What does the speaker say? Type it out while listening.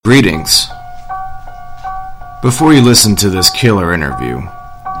Greetings. Before you listen to this killer interview,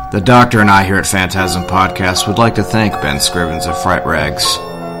 the doctor and I here at Phantasm Podcast would like to thank Ben Scrivens of Fright Rags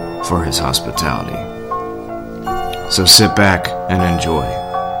for his hospitality. So sit back and enjoy,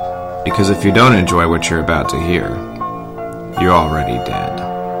 because if you don't enjoy what you're about to hear, you're already dead.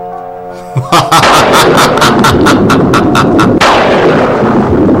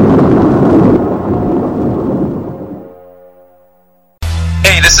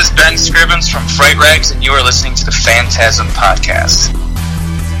 Hey, this is Ben Scrivens from Fright Rags, and you are listening to the Phantasm Podcast.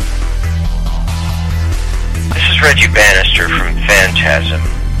 This is Reggie Bannister from Phantasm,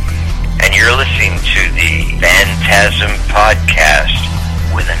 and you're listening to the Phantasm Podcast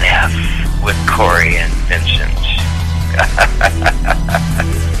with an F, with Corey and Vincent.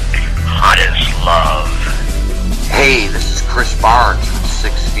 Hot as love. Hey, this is Chris Barnes from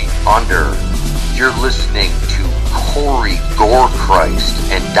 6 Feet Under. You're listening to Corey Gorechrist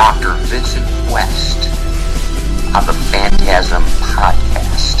and Dr. Vincent West on the Phantasm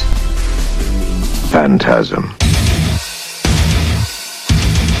Podcast. Phantasm.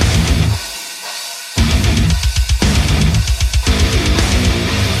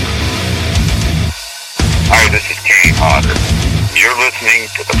 Hi, this is Kenny Potter. You're listening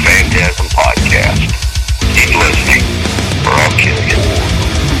to the Phantasm Podcast. Keep listening, or I'll kill you.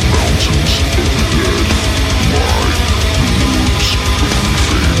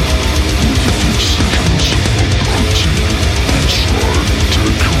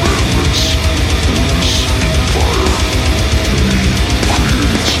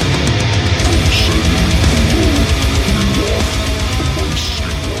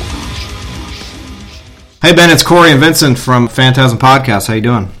 Hey Ben, it's Corey and Vincent from Phantasm Podcast. How you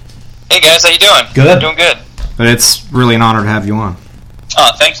doing? Hey guys, how you doing? Good. Doing good. But it's really an honor to have you on.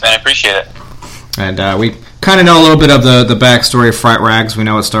 Oh, thanks, man. I appreciate it. And we kind of know a little bit of the backstory of Fright Rags. We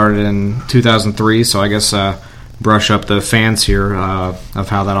know it started in 2003, so I guess brush up the fans here of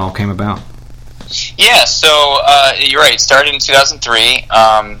how that all came about. Yeah, so you're right. It started in 2003.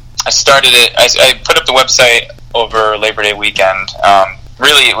 I started it. I put up the website over Labor Day weekend.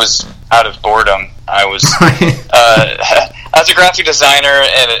 Really, it was out of boredom. I was a graphic designer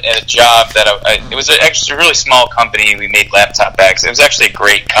at a job that it was actually a really small company. We made laptop bags. It was actually a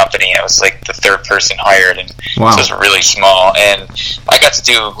great company. I was like the third person hired, and wow. So it was really small. And I got to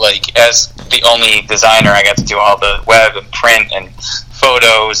do, like, as the only designer, I got to do all the web and print and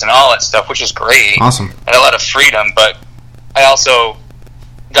photos and all that stuff, which was great. Awesome. I had a lot of freedom, but I also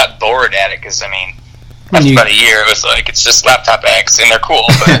got bored at it because, I mean, after about a year, it was like, it's just laptop bags, and they're cool,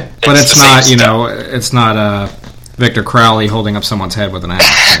 but but it's not, you know, it's not Victor Crowley holding up someone's head with an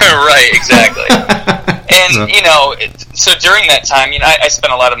axe. Right, exactly. And, you know, so during that time, you know, I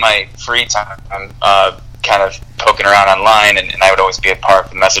spent a lot of my free time kind of poking around online, and I would always be a part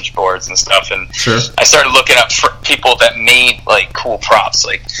of the message boards and stuff, and sure. I started looking up for people that made, like, cool props,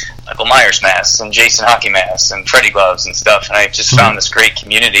 like Michael Myers masks and Jason hockey masks and Freddy gloves and stuff, and I just found this great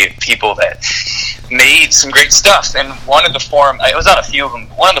community of people that made some great stuff. And one of the forums, I was on a few of them,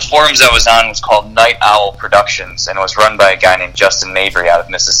 one of the forums I was on was called Night Owl Productions, and it was run by a guy named Justin Mabry out of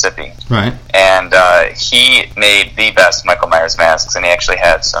Mississippi. Right. And he made the best Michael Myers masks, and he actually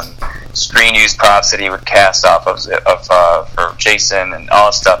had some screen-used props that he would cast off of for Jason and all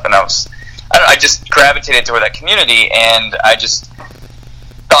that stuff. And I just gravitated toward that community, and I just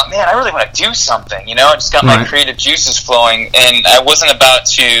thought, man, I really want to do something, you know? I just got my creative juices flowing, and I wasn't about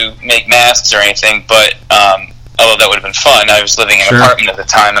to make masks or anything, but although that would have been fun, I was living in an apartment at the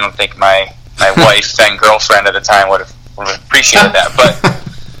time. I don't think my wife and girlfriend at the time would have appreciated that,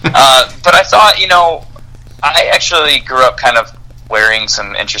 but I thought, you know, I actually grew up kind of wearing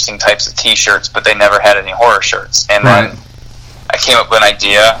some interesting types of t-shirts, but they never had any horror shirts, and then I came up with an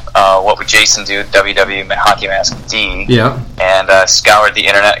idea, what would Jason do, WW Hockey Mask D, and scoured the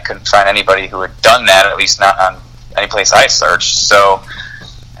internet, couldn't find anybody who had done that, at least not on any place I searched, so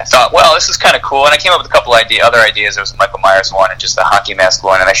I thought, well, this is kind of cool, and I came up with a couple other ideas. There was a Michael Myers one and just a hockey mask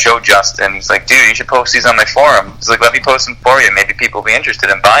one, and I showed Justin. He's like, dude, you should post these on my forum. He's like, let me post them for you, maybe people will be interested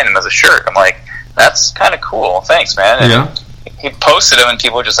in buying them as a shirt. I'm like, that's kind of cool, thanks, man. And he posted them, and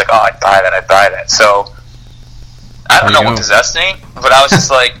people were just like, oh, I'd buy that. So I don't know what possessed me, but I was just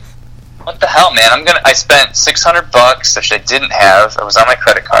like, what the hell, man? I spent $600, which I didn't have. It was on my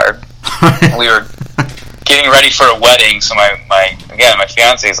credit card. We were getting ready for a wedding, so my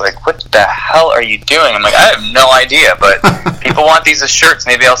fiance is like, what the hell are you doing? I'm like, I have no idea, but people want these as shirts,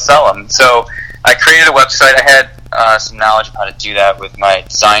 maybe I'll sell them. So I created a website. I had some knowledge of how to do that with my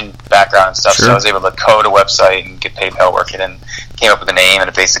design background and stuff, so I was able to code a website and get PayPal working, and came up with a name and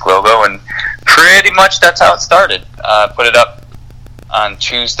a basic logo, and pretty much that's how it started. Put it up on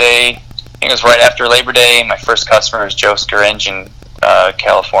Tuesday. I think it was right after Labor Day. My first customer was Joe Scaringe in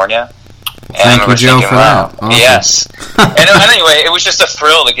California. And Thank you, Joe, for that. Awesome. Yes. And anyway, it was just a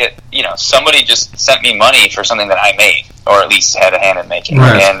thrill to get, somebody just sent me money for something that I made, or at least had a hand in making.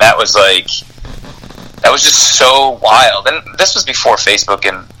 Right. And that was just so wild. And this was before Facebook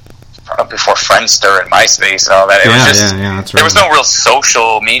and before Friendster and MySpace and all that. It was just, that's right. There was no real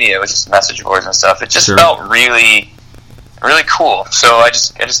social media. It was just message boards and stuff. It just felt really, really cool. So I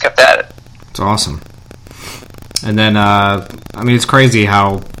just kept at it. It's awesome. And then, it's crazy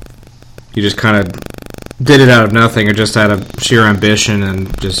how you just kind of did it out of nothing, or just out of sheer ambition,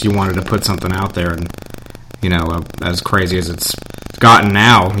 and just you wanted to put something out there. And as crazy as it's gotten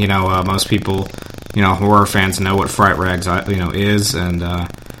now, most people, horror fans know what Fright Rags, is, and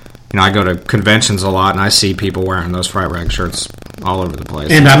I go to conventions a lot, and I see people wearing those Fright Rag shirts all over the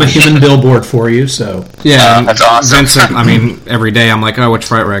place. And I'm a human billboard for you, so yeah, that's awesome. Vincent, every day I'm like, oh, which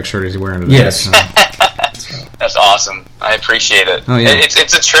Fright Rag shirt is he wearing today? Yes. That's awesome. I appreciate it. Oh, yeah.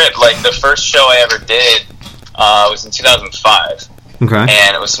 It's a trip. Like, the first show I ever did was in 2005. Okay.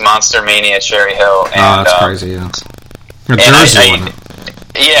 And it was Monster Mania at Cherry Hill. And, that's crazy, yeah. The Jersey one.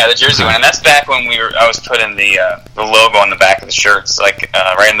 Yeah, the Jersey one. And that's back when I was putting the logo on the back of the shirts. Like,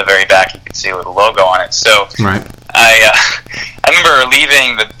 right in the very back, you could see with the logo on it. So right. I remember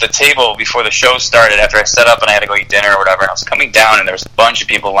leaving the table before the show started after I set up and I had to go eat dinner or whatever. And I was coming down, and there was a bunch of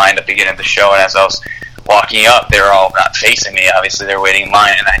people lined up to get into the show. And as I was walking up, they were all not facing me. Obviously, they were waiting in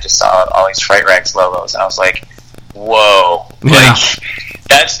line, and I just saw all these Fright Rags logos, and I was like, "Whoa!" Yeah.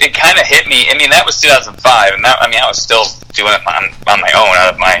 Like, it kind of hit me. I mean, that was 2005, and I was still doing it on my own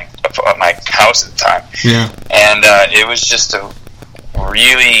out of my house at the time. Yeah. And it was just a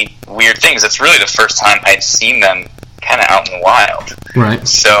really weird thing, because it's really the first time I'd seen them kind of out in the wild. Right.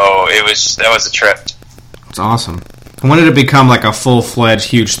 So that was a trip. It's awesome. When did it become like a full-fledged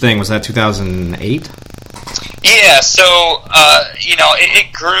huge thing? Was that 2008? Yeah, so,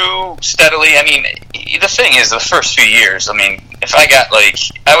 it grew steadily. I mean, the thing is, the first few years, if I got,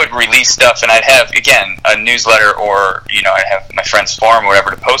 I would release stuff, and I'd have, again, a newsletter, or, I'd have my friend's forum or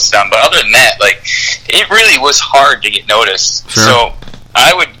whatever to post it on. But other than that, it really was hard to get noticed. Sure. So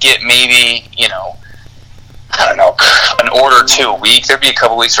I would get maybe, I don't know, an order or two a week. There'd be a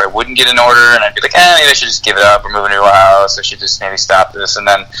couple weeks where I wouldn't get an order, and I'd be like, maybe I should just give it up. We're moving to a house. I should just maybe stop this. And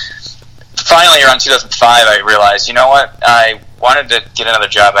then finally, around 2005, I realized, you know what? I wanted to get another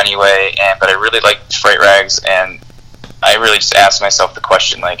job anyway, but I really liked Fright Rags, and I really just asked myself the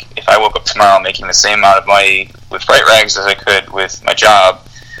question, if I woke up tomorrow making the same amount of money with Fright Rags as I could with my job,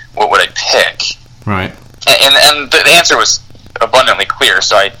 what would I pick? Right. And the answer was abundantly clear.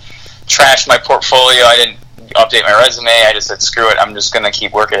 So I trashed my portfolio. I didn't update my resume. I just said, screw it, I'm just going to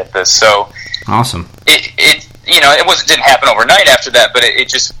keep working at this. So awesome. It didn't happen overnight after that, but it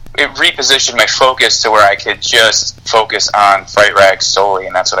repositioned my focus to where I could just focus on Fright Rags solely,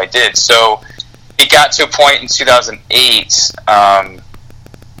 and that's what I did. So it got to a point in 2008.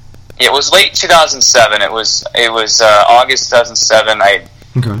 It was late 2007. It was August 2007.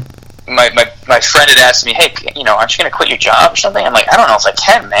 Okay. My friend had asked me, hey, aren't you going to quit your job or something? I'm like, I don't know if I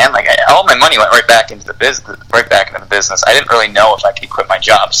can, man. All my money went right back into the business. I didn't really know if I could quit my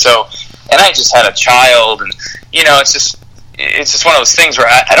job. So, and I just had a child, and it's just one of those things where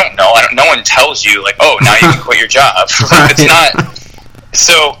I don't know. No one tells you now you can quit your job. It's not.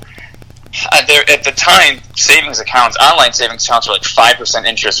 So at the time, online savings accounts were 5%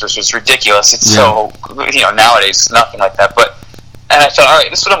 interest, which was ridiculous. It's so nowadays nothing like that. And I thought, all right,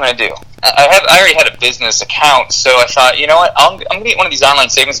 this is what I'm going to do. I already had a business account, so I thought, you know what, I'm going to get one of these online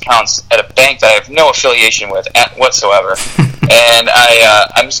savings accounts at a bank that I have no affiliation with whatsoever. And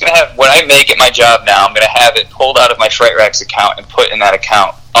I'm just going to have what I make at my job now, I'm going to have it pulled out of my Fright Rags account and put in that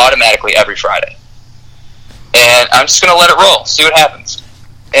account automatically every Friday. And I'm just going to let it roll, see what happens.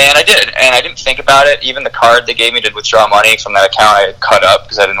 And I did, and I didn't think about it. Even the card they gave me to withdraw money from that account, I had cut up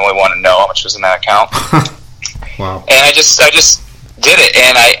because I didn't really want to know how much was in that account. Wow. And I just did it,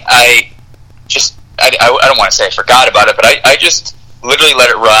 and I don't want to say I forgot about it, but I just literally let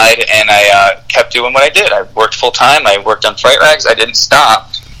it ride, and I kept doing what I did. I worked full time. I worked on Fright Rags. I didn't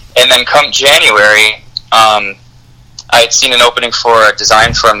stop. And then come January, I had seen an opening for a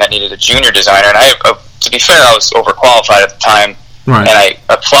design firm that needed a junior designer, and to be fair, I was overqualified at the time. Right. And I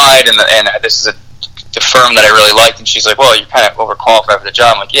applied, and this is the firm that I really liked, and she's like, well, you're kind of overqualified for the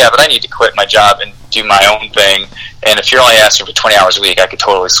job. I'm like, yeah, but I need to quit my job and do my own thing, and if you're only asking for 20 hours a week, I could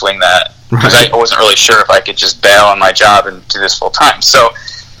totally swing that, because I wasn't really sure if I could just bail on my job and do this full time. So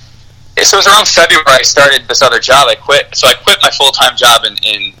it was around February I started this other job. I quit my full-time job it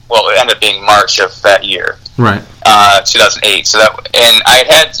ended up being March of that year. Right. 2008. So that, and I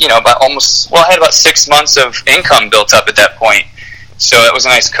had about 6 months of income built up at that point. So that was a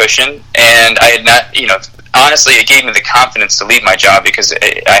nice cushion, and I had not, honestly, it gave me the confidence to leave my job because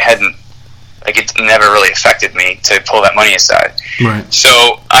it never really affected me to pull that money aside. Right.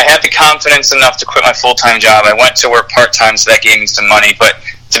 So I had the confidence enough to quit my full-time job. I went to work part-time, so that gave me some money. But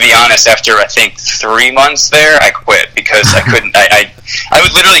to be honest, after I think 3 months there, I quit because I couldn't. I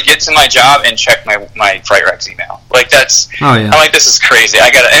would literally get to my job and check my Fright Regs email. Like that's. Oh yeah. I'm like, this is crazy. I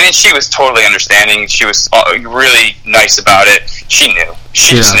got it. And then she was totally understanding. She was really nice about it. She knew.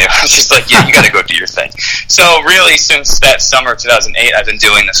 She just knew. She's like, yeah, you got to go do your thing. So really, since that summer of 2008, I've been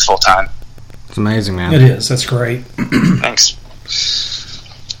doing this full time. It's amazing, man. It is. That's great. Thanks.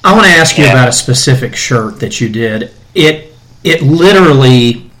 I want to ask you about a specific shirt that you did. It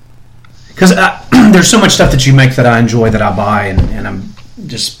literally, because there's so much stuff that you make that I enjoy, that I buy, and I'm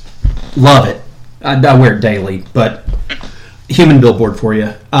just love it. I wear it daily, but human billboard for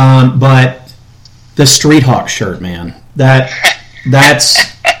you. But the Street Hawk shirt, man, that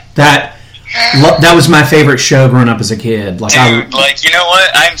was my favorite show growing up as a kid. Dude, you know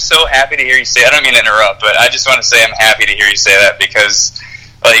what? I'm so happy to hear you say. I don't mean to interrupt, but I just want to say I'm happy to hear you say that because.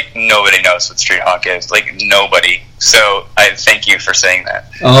 Nobody knows what Street Hawk is. Nobody. So, I thank you for saying that.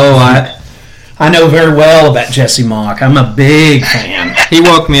 Oh, I know very well about Jesse Mock. I'm a big fan. He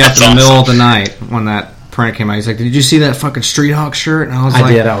woke me up in the middle of the night when that print came out. He's like, did you see that fucking Street Hawk shirt? And I was like...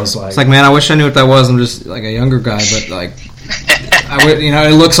 I was like... It's like, man, I wish I knew what that was. I'm just, like, a younger guy, but,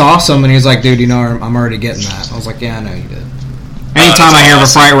 it looks awesome. And he's like, dude, I'm already getting that. I was like, yeah, I know you did. Anytime I hear of a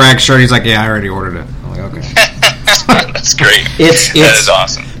Fright Rag shirt, he's like, yeah, I already ordered it. I'm like, okay. That's great. That is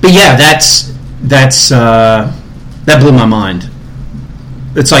awesome. But yeah, that blew my mind.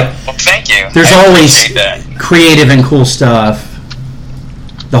 It's like, well, thank you. There's always creative and cool stuff,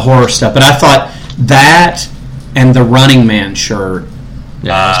 the horror stuff. But I thought that and the Running Man shirt.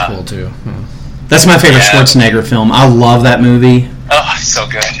 Yeah, that's cool too. Yeah. That's my favorite Schwarzenegger film. I love that movie. Oh, it's so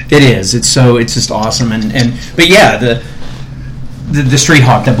good. It is. It's just awesome. But yeah, the Street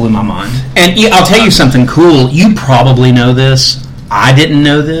Hawk, that blew my mind. And I'll tell you something cool. You probably know this. I didn't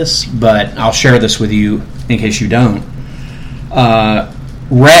know this, but I'll share this with you in case you don't.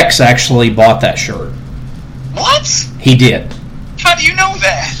 Rex actually bought that shirt. What? He did. How do you know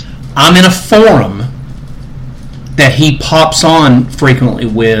that? I'm in a forum that he pops on frequently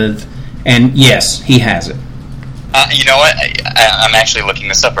with, and yes, he has it. You know what? I'm actually looking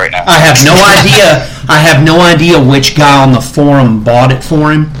this up right now. I have no idea. I have no idea which guy on the forum bought it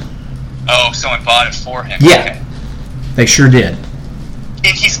for him. Oh, someone bought it for him. Yeah, okay. They sure did. And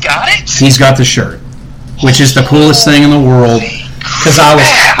he's got it? He's got the shirt, which is the coolest thing in the world. Because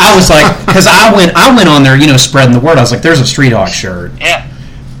I went on there, spreading the word. I was like, "There's a Street Hawk shirt." Yeah.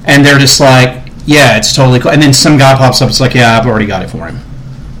 And they're just like, "Yeah, it's totally cool." And then some guy pops up. It's like, "Yeah, I've already got it for him."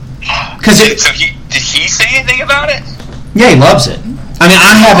 Did he say anything about it? Yeah, he loves it. I mean,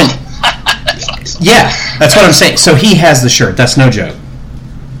 I haven't. That's awesome. Yeah, that's what I'm saying. So he has the shirt. That's no joke.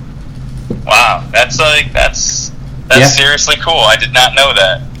 Wow, that's seriously cool. I did not know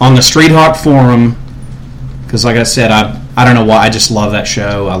that. On the Street Hawk forum, because like I said, I don't know why, I just love that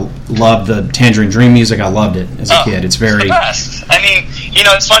show. I love the Tangerine Dream music. I loved it as a kid. It's very... It's the best. I mean,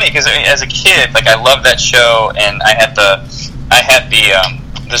 it's funny because as a kid, I loved that show, and I had the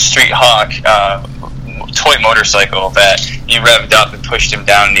Street Hawk toy motorcycle that you revved up and pushed him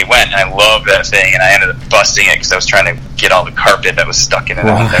down, and he went, and I loved that thing, and I ended up busting it because I was trying to get all the carpet that was stuck in it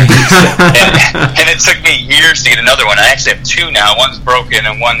out there. and it took me years to get another one. I actually have two now. One's broken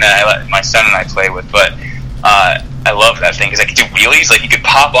and one that I let my son and I play with, but I love that thing because I could do wheelies. You could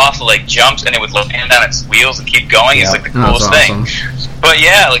pop off of jumps and it would land on its wheels and keep going. It's the coolest thing. But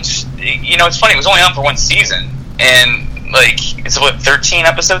yeah, it's funny. It was only on for one season, and it's 13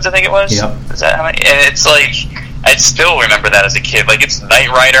 episodes, I think it was. Yep. Is that how many? And it's I still remember that as a kid. It's Knight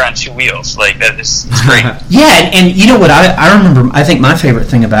Rider on two wheels. It's great. Yeah, and you know what? I remember. I think my favorite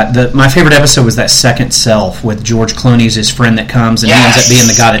thing about my favorite episode was that Second Self with George Clooney's his friend that comes and he ends up being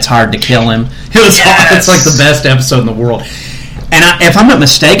the guy that's hired to kill him. It's the best episode in the world. And if I'm not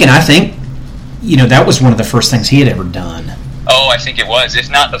mistaken, I think that was one of the first things he had ever done. Oh, I think it was. If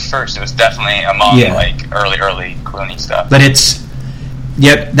not the first, it was definitely among early Clooney stuff. But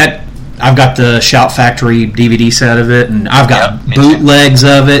I've got the Shout Factory DVD set of it, and I've got bootlegs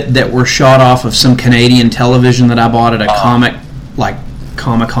of it that were shot off of some Canadian television that I bought at a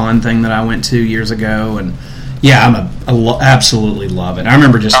Comic-Con thing that I went to years ago, and yeah, absolutely love it. I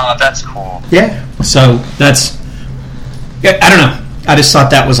remember just... Oh, that's cool. Yeah, so that's... Yeah, I don't know. I just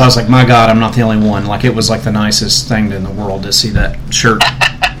thought I was like, my God, I'm not the only one. It was the nicest thing in the world to see that shirt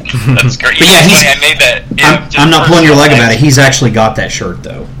That's great. But yeah, I made that. Yeah, I'm not pulling your leg about it. He's actually got that shirt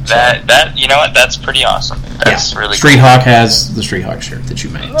though. So. That you know what? That's pretty awesome. That's really Street cool. Hawk has the Street Hawk shirt that you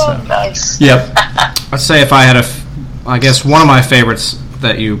made. Oh, So. nice. Yep. I'd say if I had I guess one of my favorites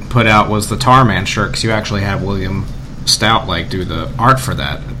that you put out was the Tarman shirt, because you actually had William Stout do the art for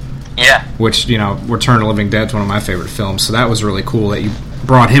that. Yeah. Which, Return of the Living Dead is one of my favorite films, so that was really cool that you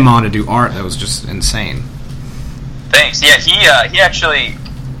brought him on to do art. That was just insane. Thanks. Yeah, he actually,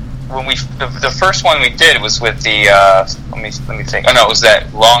 when the first one we did was with the let me think. Oh no, it was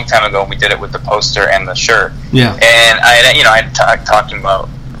that long time ago when we did it with the poster and the shirt. Yeah. And I talked to him about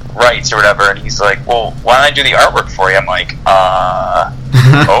rights or whatever, and he's like, "Well, why don't I do the artwork for you?" I'm like,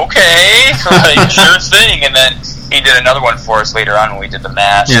 okay, sure thing. And then he did another one for us later on when we did the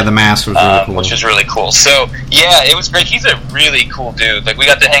mask. Yeah, the mask was really cool. Which was really cool. So, yeah, it was great. He's a really cool dude. We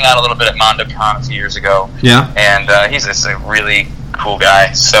got to hang out a little bit at MondoCon a few years ago. Yeah. And he's just a really cool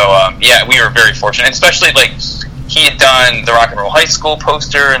guy. So, yeah, we were very fortunate. And especially, he had done the Rock and Roll High School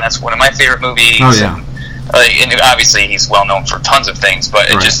poster, and that's one of my favorite movies. Oh, yeah. And obviously, he's well known for tons of things, but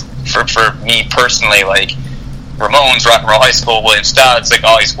it just, for me personally, Ramones, Rock and Roll High School, William Stout, it's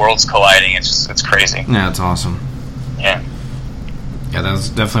all these worlds colliding. It's crazy. Yeah, it's awesome. Yeah. Yeah, that was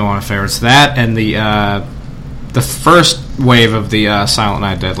definitely one of my favorites. That and the first wave of the Silent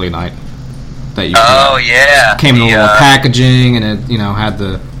Night, Deadly Night that you yeah. came in a little packaging, and it had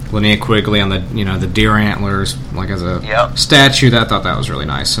the Linnea Quigley on the the deer antlers as a statue. I thought that was really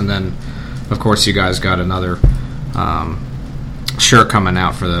nice. And then, of course, you guys got another shirt coming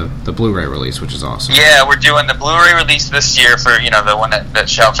out for the Blu-ray release, which is awesome. Yeah, we're doing the Blu-ray release this year for the one that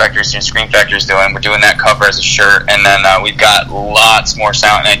Shout Factory's doing, Scream Factory's doing. We're doing that cover as a shirt, and then we've got lots more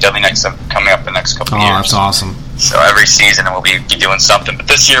Silent Night, Deadly Night stuff coming up the next couple of years. Oh, that's awesome. So every season we'll be doing something. But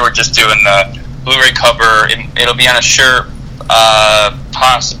this year we're just doing the Blu-ray cover. It'll be on a shirt,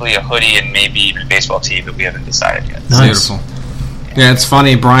 possibly a hoodie, and maybe even a baseball tee, but we haven't decided yet. Nice. Beautiful. Yeah, it's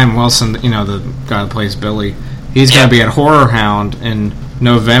funny. Brian Wilson, the guy that plays Billy, he's going to be at Horror Hound in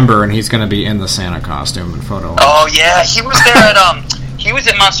November, and he's going to be in the Santa costume and photo. Oh yeah, he was there at he was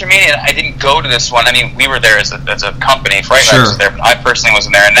at Monster Mania. I didn't go to this one. I mean, we were there as a company. Fright Night was there, but I personally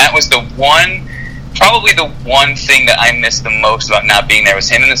wasn't there, and that was probably the one thing that I missed the most about not being there was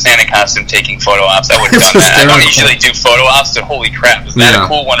him in the Santa costume taking photo ops. I would have done that. I don't usually do photo ops, so holy crap, is that a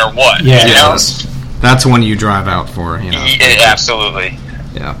cool one or what? Yeah, that's one you drive out for. Yeah, absolutely.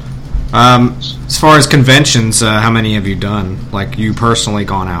 Yeah. As far as conventions, how many have you done? You personally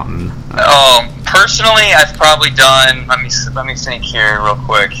gone out and? Personally, I've probably done. Let me think here real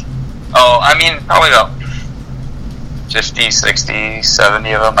quick. Probably about 50, 60,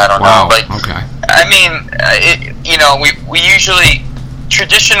 70 of them. I don't know. Okay. We usually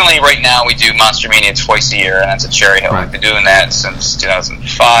traditionally right now we do Monster Mania twice a year, and that's at Cherry Hill. We've been doing that since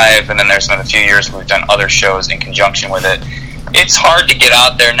 2005, and then there's been a few years where we've done other shows in conjunction with it. It's hard to get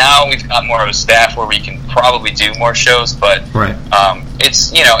out there now. We've got more of a staff where we can probably do more shows, but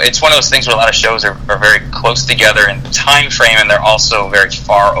it's one of those things where a lot of shows are very close together in time frame, and they're also very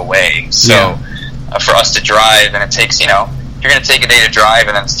far away. So for us to drive, and it takes you're going to take a day to drive,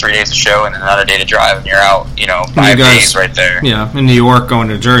 and then it's 3 days of show, and then another day to drive, and you're out 5 days right there. Yeah, in New York going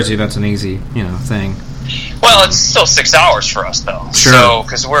to Jersey, that's an easy thing. Well, it's still 6 hours for us, though. Sure. So,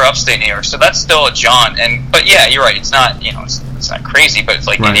 because we're upstate New York, so that's still a jaunt. But yeah, you're right. It's not, it's not crazy, but it's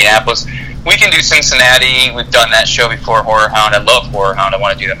like Indianapolis. We can do Cincinnati. We've done that show before, Horror Hound. I love Horror Hound. I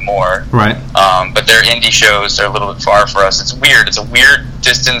want to do that more. Right. But they're indie shows. They're a little bit far for us. It's weird. It's a weird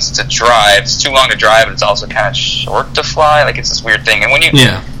distance to drive. It's too long to drive, but it's also kind of short to fly. It's this weird thing. And when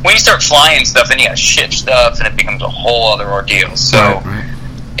you start flying stuff, then you got to ship stuff, and it becomes a whole other ordeal. So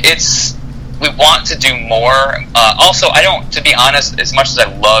we want to do more. Also, I don't, to be honest, as much as I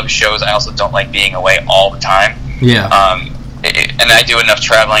love shows, I also don't like being away all the time. Yeah. And I do enough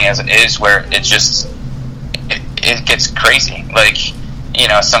traveling as it is where it just it gets crazy.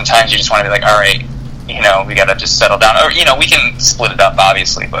 Sometimes you just want to be all right, we got to just settle down. Or, we can split it up,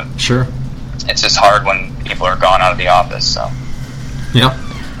 obviously, but sure, it's just hard when people are gone out of the office. So. Yep.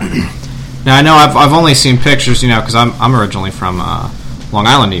 Now I know I've only seen pictures, because I'm originally from Long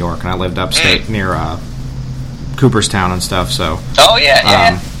Island, New York, and I lived upstate near Cooperstown and stuff. So. Oh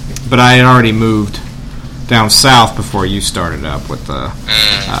yeah. But I had already moved down south before you started up with the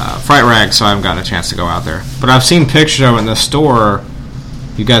Fright Rag, so I haven't gotten a chance to go out there. But I've seen pictures of it in the store.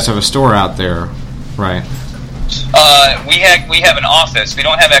 You guys have a store out there, right? We have an office. We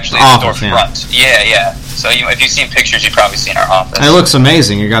don't have actually a storefront. Yeah. So if you've seen pictures, you've probably seen our office. It looks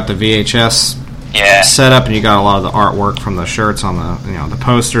amazing. You got the VHS set up, and you got a lot of the artwork from the shirts on the the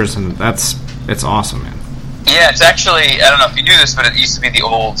posters, and it's awesome, man. Yeah, it's actually, I don't know if you knew this, but it used to be the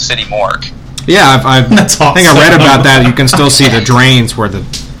old city morgue. Yeah, That's awesome. I think I read about that. You can still see the drains where the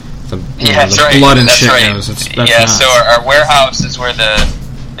blood and shit goes. That's nice. So our warehouse is where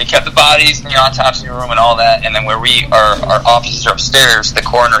they kept the bodies in the autopsy room and all that, and then where our offices are upstairs, the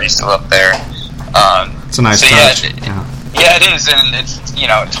coroner is still up there. It's a nice touch. Yeah, it is, and it's,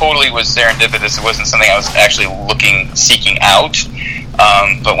 it totally was serendipitous. It wasn't something I was actually seeking out.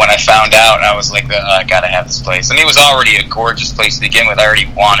 But when I found out, I was like, I gotta have this place. I mean, it was already a gorgeous place to begin with. I already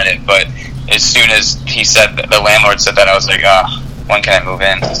wanted it, but as soon as the landlord said that, I was like, when can I move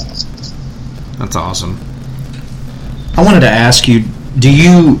in? That's awesome. I wanted to ask you, do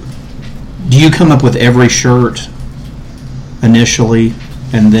you come up with every shirt initially,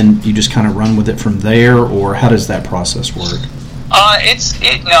 and then you just kind of run with it from there, or how does that process work?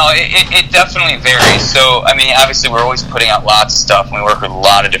 It definitely varies. So, I mean, obviously we're always putting out lots of stuff, and we work with a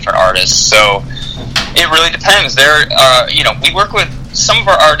lot of different artists. So, it really depends. We work with some of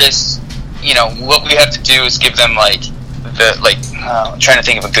our artists. What we have to do is give them I'm trying to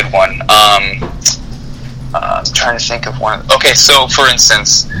think of a good one. I'm trying to think of one. Okay, so for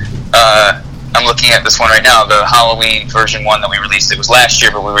instance, I'm looking at this one right now, the Halloween version 1 that we released. It was last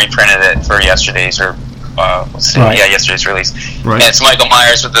year, but we reprinted it for yesterday's yesterday's release. Right. And it's Michael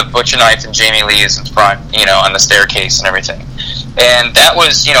Myers with the butcher knife, and Jamie Lee is in front, on the staircase and everything. And that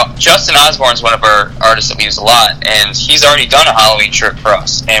was, Justin Osborne's one of our artists that we use a lot, and he's already done a Halloween shirt for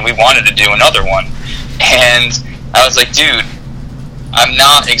us, and we wanted to do another one. And I was like, dude, I'm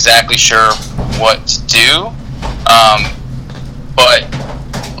not exactly sure what to do, but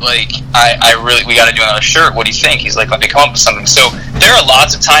we got to do another shirt. What do you think? He's like, let me come up with something. So there are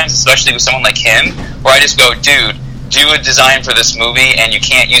lots of times, especially with someone like him, where I just go, dude, do a design for this movie, and you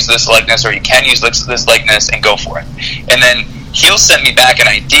can't use this likeness, or you can use this likeness, and go for it. And then he'll send me back an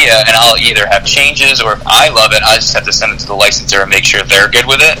idea, and I'll either have changes, or if I love it, I just have to send it to the licensor and make sure they're good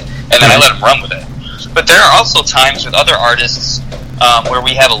with it, and then I let them run with it. But there are also times with other artists where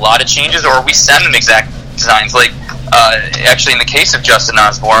we have a lot of changes, or we send them exact designs. Like, actually, in the case of Justin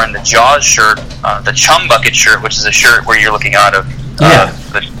Osborne, the Jaws shirt, the Chum Bucket shirt, which is a shirt where you're looking out of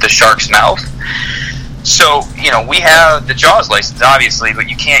the shark's mouth. So, we have the Jaws license, obviously, but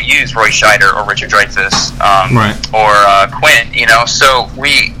you can't use Roy Scheider or Richard Dreyfuss or Quint, so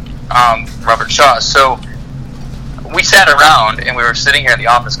we, Robert Shaw. So we sat around, and we were sitting here in the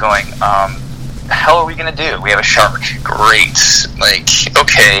office going, the hell are we going to do? We have a shark. Great.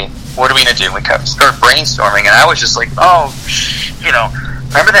 Okay, what are we going to do? We started brainstorming, and I was just like,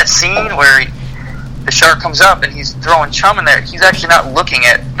 remember that scene where the shark comes up and he's throwing chum in there? He's actually not looking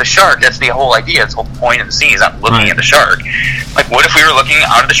at the shark. That's the whole idea. That's the whole point of the scene. He's not looking at the shark. Like, what if we were looking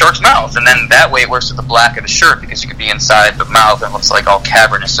out of the shark's mouth? And then that way it works with the black of the shirt, because you could be inside the mouth and it looks like all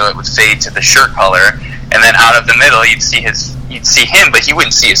cavernous, so it would fade to the shirt color. And then out of the middle, you'd see him, but you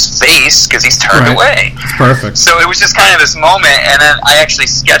wouldn't see his face because he's turned away. It's perfect. So it was just kind of this moment, and then I actually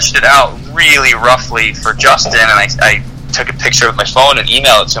sketched it out really roughly for Justin, and I took a picture with my phone and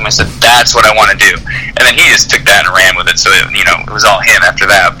emailed it to him. I said, that's what I want to do. And then he just took that and ran with it, so it was all him after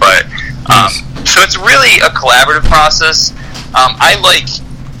that. But so it's really a collaborative process. I like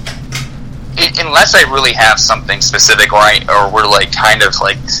it, unless I really have something specific, or we're like kind of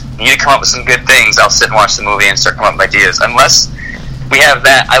like need to come up with some good things, I'll sit and watch the movie and start coming up with ideas. Unless we have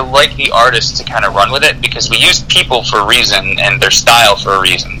that, I like the artist to kind of run with it, because we use people for a reason and their style for a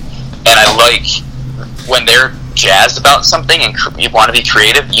reason. And I like when they're jazzed about something and you want to be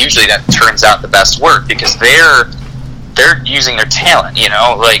creative, usually that turns out the best work, because they're using their talent,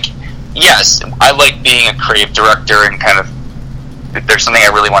 like, yes, I like being a creative director, and kind of, if there's something I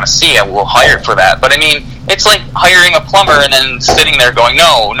really want to see, I will hire for that. But I mean, it's like hiring a plumber and then sitting there going,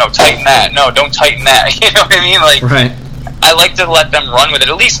 no, tighten that, no, don't tighten that. You know what I mean? Like, right. I like to let them run with it,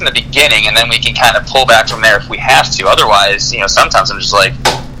 at least in the beginning, and then we can kind of pull back from there if we have to. Otherwise, sometimes I'm just like,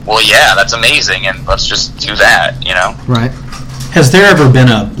 well, yeah, that's amazing, and let's just do that, Right. Has there ever been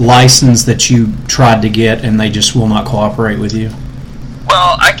a license that you tried to get and they just will not cooperate with you?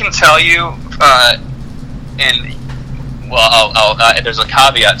 Well, I can tell you, there's a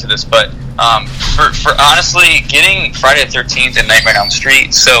caveat to this, but for honestly, getting Friday the 13th and Nightmare on Elm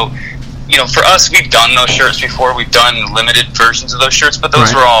Street, so, for us, we've done those shirts before. We've done limited versions of those shirts, but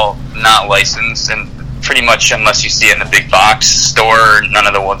those were all not licensed, and pretty much unless you see it in the big box store, none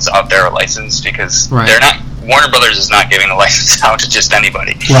of the ones out there are licensed, because they're not. Warner Brothers is not giving the license out to just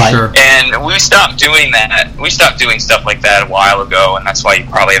anybody. Right. Sure. And we stopped doing that. We stopped doing stuff like that a while ago, and that's why you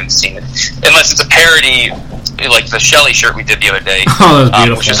probably haven't seen it. Unless it's a parody, like the Shelley shirt we did the other day. Oh, that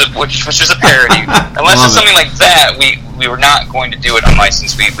was beautiful. Which was a parody. Unless it's something like that, we were not going to do it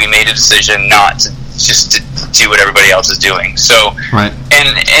unlicensed. We made a decision not to just to do what everybody else is doing. So, Right.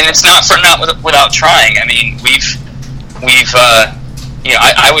 and it's not without trying. I mean, we've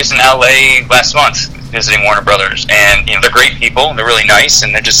I was in LA last month visiting Warner Brothers, and they're great people, they're really nice,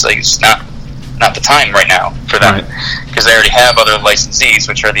 and they're just like, it's not the time right now for them, because they already have other licensees,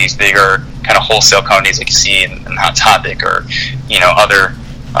 which are these bigger kind of wholesale companies like you see in Hot Topic, or other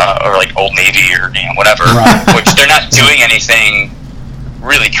or like Old Navy, or whatever, which they're not doing anything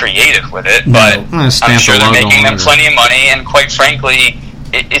really creative with it, but I'm sure they're making them plenty of money, and quite frankly,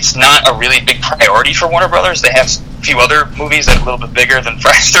 it's not a really big priority for Warner Brothers. They have a few other movies that are a little bit bigger than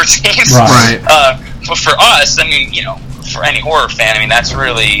Friday the 13th. Right. But for us, I mean, for any horror fan, I mean, that's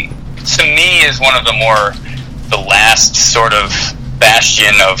really, to me, is one of the last sort of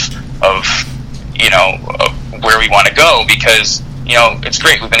bastion of where we want to go, because it's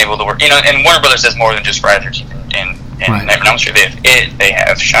great we've been able to work, and Warner Brothers does more than just Friday the 13th and Nightmare on Elm Street. They have It, they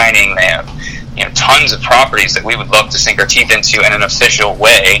have Shining, they have tons of properties that we would love to sink our teeth into in an official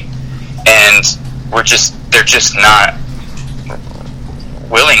way, and they're just not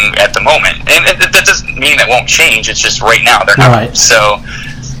willing at the moment, and that doesn't mean that won't change. It's just right now they're not. Right. So,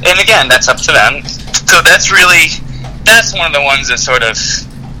 and again, that's up to them. So that's one of the ones that sort of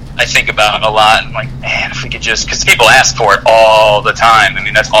I think about a lot. I'm like, man, if we could just, because people ask for it all the time. I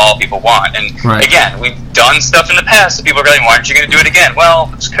mean, that's all people want. And again, we've done stuff in the past, so people are going, why aren't you going to do it again?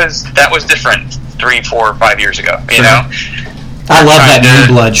 Well, it's because that was different 3, 4, 5 years ago. I love that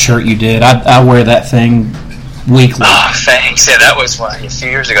New Blood shirt you did. I wear that thing weekly. Oh, thanks. Yeah, that was a few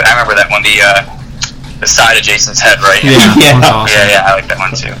years ago. I remember that one. The side of Jason's head, right? Yeah. Awesome. Yeah, I like that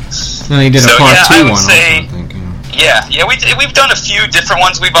one too. And he did a part 2 one. Yeah, we've done a few different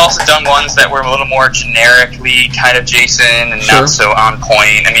ones. We've also done ones that were a little more generically kind of Jason and not so on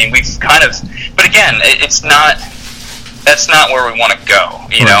point. I mean, we've kind of, but again, that's not where we want to go,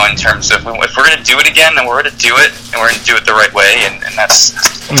 in terms of, if we're going to do it again, then we're going to do it, and we're going to do it the right way, and that's...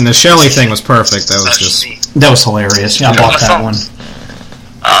 And the Shelley thing was perfect. That was hilarious. Yeah, I bought that one.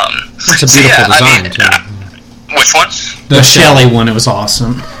 It's a beautiful design, too. Which one? The Shelley one, it was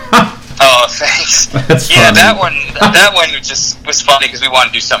awesome. Oh, thanks. That's funny. funny. that one just was funny, because we wanted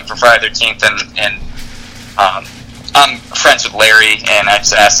to do something for Friday the 13th, and I'm friends with Larry, and I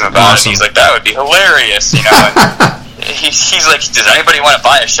just asked him about it, and he's like, that would be hilarious, and he's like, does anybody want to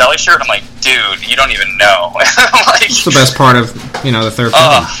buy a Shelley shirt? I'm like, dude, you don't even know. It's the best part of, the third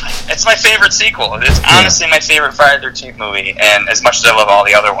film. It's my favorite sequel. It's honestly my favorite Friday the 13th movie, and as much as I love all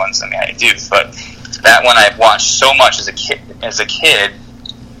the other ones, I mean, I do, but that one I've watched so much as a kid.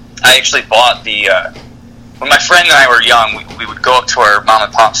 I actually bought when my friend and I were young, we would go up to our mom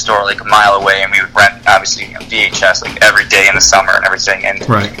and pop store like a mile away, and we would rent, obviously, VHS like every day in the summer and everything. And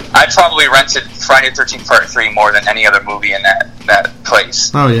I probably rented Friday the 13th Part 3 more than any other movie in that place.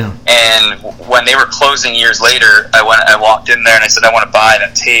 Oh, yeah. And when they were closing years later, I walked in there and I said, I want to buy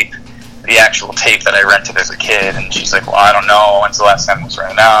that tape, the actual tape that I rented as a kid. And she's like, well, I don't know. When's the last time it was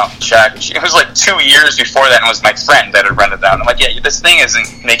rented out? Check. It was like 2 years before that, and it was my friend that had rented that. I'm like, yeah, this thing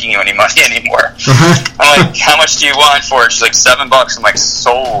isn't making you any money anymore. I'm like, how much do you want for it? She's like, $7. I'm like,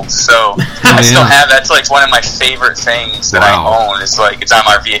 sold. So I still have that's like one of my favorite things that I own. It's like, it's on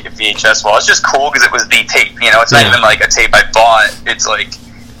our VHS wall. It's just cool because it was the tape. It's not even like a tape I bought. It's like,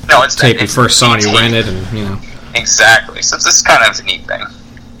 no, it's tape you first saw and you rented, and exactly. So it's just kind of a neat thing.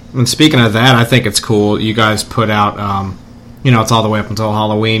 And speaking of that, I think it's cool. You guys put out, it's all the way up until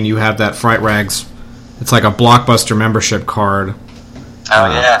Halloween. You have that Fright Rags. It's like a Blockbuster membership card.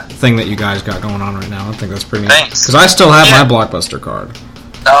 Thing that you guys got going on right now. I think that's pretty neat. Thanks. Because I still have my Blockbuster card.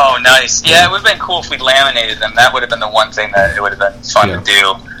 Oh, nice. Yeah, it would have been cool if we laminated them. That would have been the one thing that it would have been fun to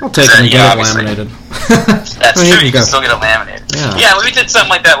do. I'll take it and get it laminated. That's true. You can still get it laminated. Yeah, we did something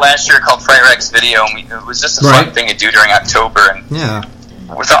like that last year called Fright Rags Video, and it was just a fun thing to do during October. And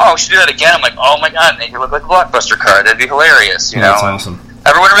we thought, we should do that again. I'm like, oh my god, make it look like a Blockbuster card. That'd be hilarious, That's awesome.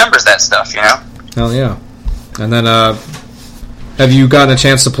 Everyone remembers that stuff, Hell yeah. And then, have you gotten a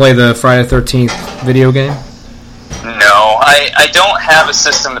chance to play the Friday the 13th video game? No, I don't have a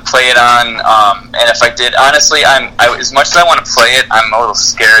system to play it on, and if I did, honestly, as much as I want to play it, I'm a little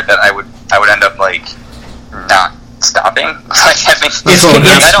scared that I would end up, like, not stopping.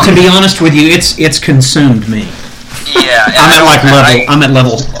 To be honest with you, it's consumed me. Yeah, I'm at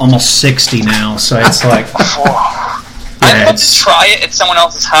level almost 60 now, so it's like I'd love to try it at someone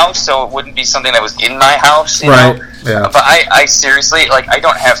else's house, so it wouldn't be something that was in my house, you know? Yeah. But I seriously, I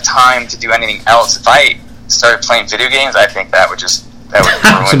don't have time to do anything else. If I started playing video games, I think that would ruin.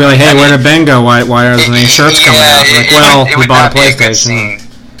 So be like, hey, where did Ben go? Why aren't any shirts coming out? We bought a PlayStation.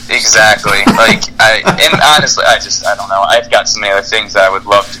 Exactly. And honestly, I don't know. I've got so many other things that I would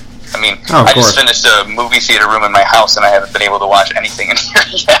love to. I mean, Oh, of I course. just finished a movie theater room in my house, and I haven't been able to watch anything in here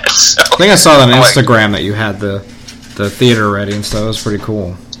yet. So, I think I saw that on I'm like, Instagram that you had the theater ready and stuff. It was pretty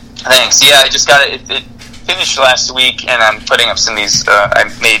cool. thanks. Yeah, I just got it. It finished last week, and I'm putting up some of these.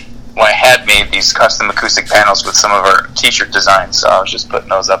 I had made these custom acoustic panels with some of our T-shirt designs, so I was just putting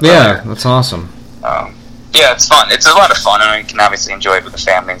those up. Yeah, earlier. that's awesome. Yeah, it's fun. It's a lot of fun, and you can obviously enjoy it with the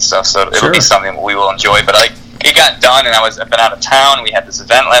family and stuff. So it'll Sure. be something we will enjoy. But it got done, and I've been out of town. We had this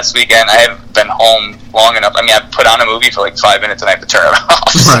event last weekend. I haven't been home long enough. I mean, I put on a movie for like 5 minutes, and I have to turn it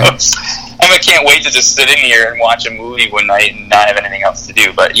off. Right. So I can't wait to just sit in here and watch a movie one night and not have anything else to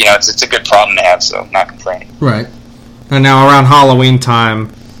do. But it's a good problem to have, so I'm not complaining. Right. And now around Halloween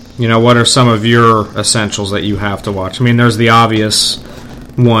time, what are some of your essentials that you have to watch? I mean, there's the obvious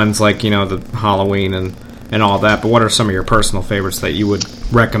ones like, the Halloween and all that, but what are some of your personal favorites that you would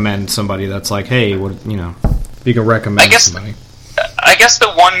recommend somebody that's like, hey, if you can recommend somebody? I guess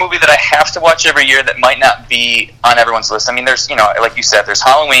the one movie that I have to watch every year that might not be on everyone's list. I mean, there's, like you said, there's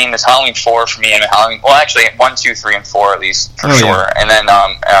Halloween 4 for me, and Halloween, well, actually 1, 2, 3, and 4 at least, for sure. Yeah. And then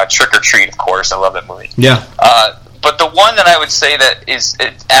Trick or Treat, of course. I love that movie. Yeah. But the one that I would say that is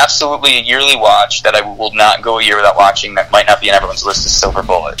absolutely a yearly watch that I will not go a year without watching that might not be on everyone's list is Silver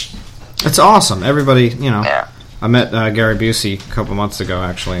Bullet. It's awesome. Everybody, Yeah. I met Gary Busey a couple months ago,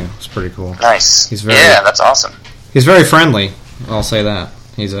 actually. It was pretty cool. Nice. Yeah, that's awesome. He's very friendly, I'll say that.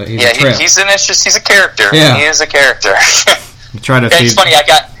 He's a trip. He's a character. Yeah. He is a character. You try to It's funny,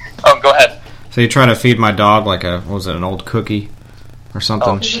 go ahead. So you try to feed my dog like an old cookie or something?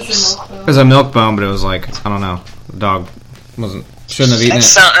 Oh, It was a milk bone, but it was like, I don't know. The dog shouldn't have eaten it. It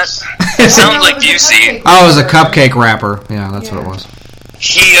sounds like Busey. Oh, it was a cupcake wrapper. Yeah, that's what it was.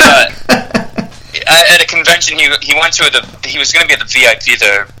 He at a convention he went to he was going to be at the VIP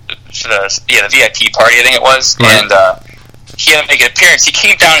the VIP party, I think it was, right. And he had to make an appearance. He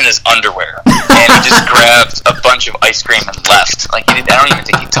came down in his underwear and he just grabbed a bunch of ice cream and left. Like I don't even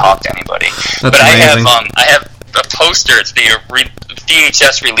think he talked to anybody. That's but amazing. I have a poster. It's the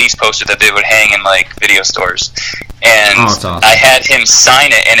VHS release poster that they would hang in like video stores, and that's awesome. I had him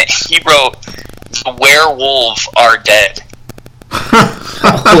sign it, and he wrote, "The werewolves are dead."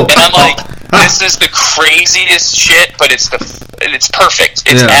 And I'm like, this is the craziest shit, but it's perfect.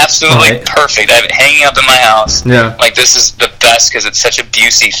 It's absolutely perfect. I have it hanging up in my house. Yeah. Like, this is the best because it's such a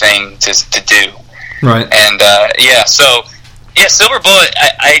Busey thing to do. Right. And, Silver Bullet,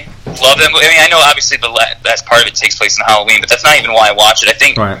 I love that movie. I mean, I know obviously that's part of it takes place in Halloween, but that's not even why I watch it. I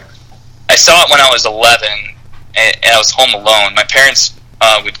think I saw it when I was 11, and I was home alone. My parents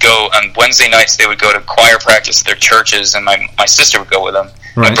would go on Wednesday nights. They would go to choir practice at their churches, and my sister would go with them.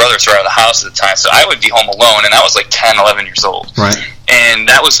 Right. My brothers were out of the house at the time, so I would be home alone, and I was like 10, 11 years old. Right. And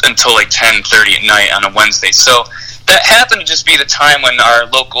that was until like 10:30 at night on a Wednesday. So that happened to just be the time when our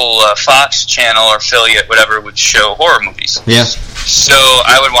local Fox channel or affiliate, whatever, would show horror movies. Yeah. So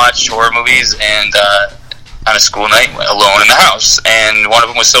I would watch horror movies and on a school night alone in the house, and one of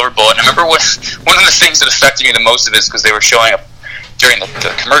them was Silver Bullet. And I remember one of the things that affected me the most of this because they were showing up during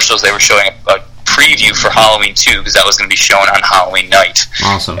the commercials. They were showing a preview for Halloween 2 because that was going to be shown on Halloween night.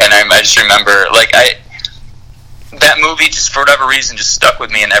 Awesome. And I just remember that movie just for whatever reason just stuck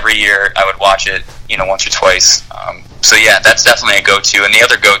with me, and every year I would watch it, once or twice. So yeah, that's definitely a go-to. And the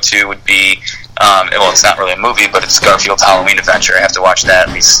other go-to would be, it's not really a movie, but it's Garfield's Halloween Adventure. I have to watch that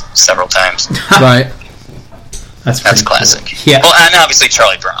at least several times. Right. That's classic. Cool. Yeah. Well, and obviously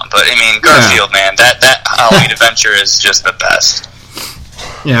Charlie Brown, but I mean Garfield, man, that Halloween Adventure is just the best.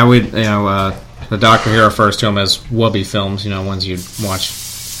 Yeah, the doctor here refers to them as wubby films. Ones you watch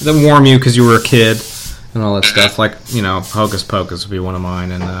that warm you because you were a kid and all that stuff. Like Hocus Pocus would be one of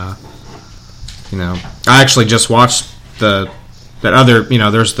mine, and I actually just watched that other.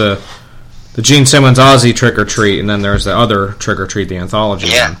 There's the Gene Simmons Ozzy Trick or Treat, and then there's the other Trick or Treat, the anthology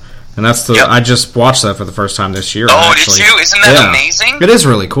one. And that's I just watched that for the first time this year. Oh, did you? Isn't that amazing? It is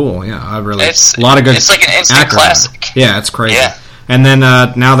really cool. Yeah, It's a lot of good. It's like an instant classic. Yeah, it's crazy. Yeah. And then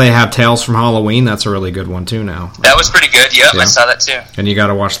now they have Tales from Halloween. That's a really good one too. Now that was pretty good. Yep, I saw that too. And you got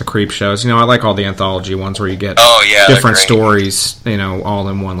to watch the creep shows. I like all the anthology ones where you get different stories. All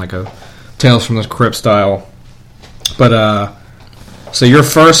in one, like a Tales from the Crypt style. But so your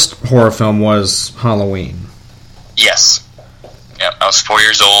first horror film was Halloween. Yes. Yep, I was 4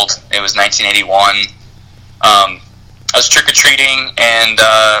 years old. It was 1981. I was trick-or-treating, and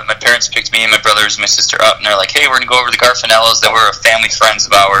my parents picked me and my brothers and my sister up, and they're like, hey, we're going to go over to the Garfinellos. They were family friends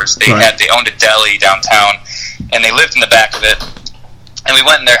of ours. They owned a deli downtown, and they lived in the back of it. And we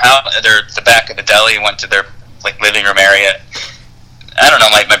went in their house, the back of the deli, and went to their living room area. I don't know,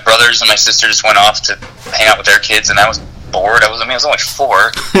 my brothers and my sister just went off to hang out with their kids, and I was bored. I was only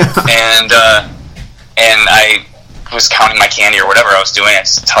 4, and I was counting my candy or whatever I was doing. I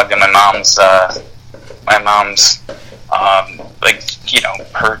just tugged at my mom's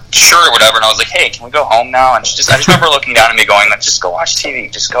her shirt or whatever, and I was like, "Hey, can we go home now?" And I just remember looking down at me, going, like, "Just go watch TV.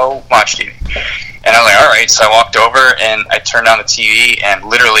 Just go watch TV." And I was like, "All right." So I walked over and I turned on the TV, and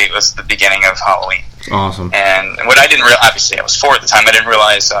literally it was the beginning of Halloween. Awesome. And what I didn't realize, obviously I was 4 at the time, I didn't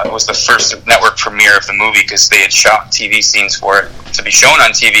realize it was the first network premiere of the movie, because they had shot TV scenes for it to be shown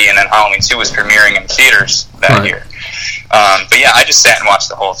on TV, and then Halloween 2 was premiering in theaters that year. But yeah, I just sat and watched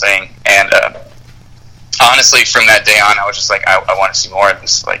the whole thing, and honestly, from that day on, I was just like, I want to see more of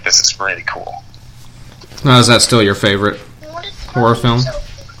this. Like, this is really cool. Now, is that still your favorite horror film?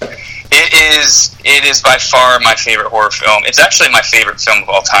 It is by far my favorite horror film. It's actually my favorite film of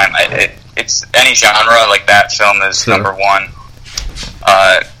all time. It's any genre, like that film is number one.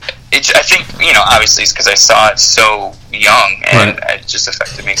 I think, obviously it's because I saw it so young, and it just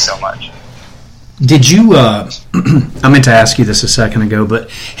affected me so much. Did you, I meant to ask you this a second ago, but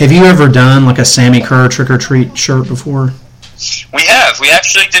have you ever done like a Sammy Kerr Trick or Treat shirt before? We have. We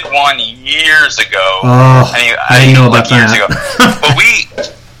actually did one years ago. Oh, I didn't know about years that. ago.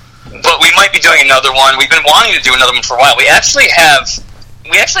 But we might be doing another one. We've been wanting to do another one for a while. We actually have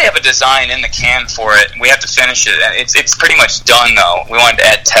a design in the can for it. We have to finish it, and it's pretty much done though. We wanted to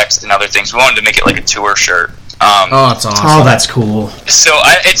add text and other things. We wanted to make it like a tour shirt. That's awesome. Oh, that's cool. So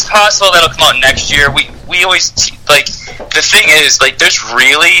it's possible that'll come out next year. We always the thing is, like, there's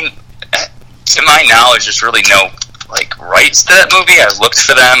really, to my knowledge, there's really no rights to that movie. I've looked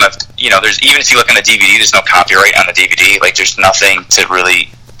for them. There's, even if you look on the DVD, there's no copyright on the DVD. Like, there's nothing to really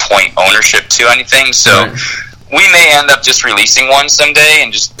point ownership to anything. So we may end up just releasing one someday,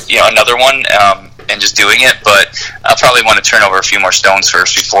 and just another one, and just doing it. But I'll probably want to turn over a few more stones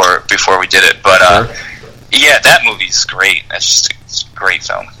first before we did it. But yeah, that movie's great. It's a great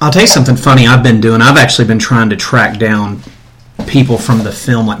film. I'll tell you something funny I've been doing. I've actually been trying to track down people from the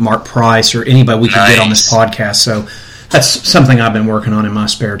film, like Mark Price or anybody we could get on this podcast. So that's something I've been working on in my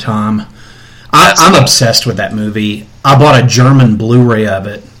spare time. I'm obsessed with that movie. I bought a German Blu-ray of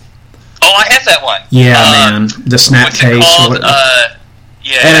it. Oh, I have that one. Yeah, man. The snap case.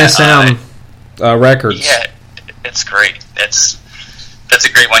 NSM Records. Yeah, it's great. That's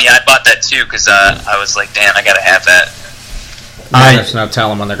a great one. Yeah, I bought that too because I was like, damn, I gotta have that. I just not tell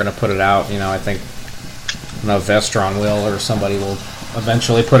them when they're going to put it out. I think Vestron will, or somebody will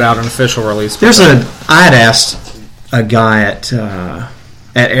eventually put out an official release. I had asked a guy at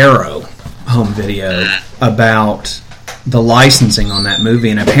Arrow Home Video about the licensing on that movie,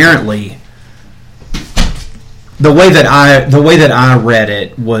 and apparently the way that I read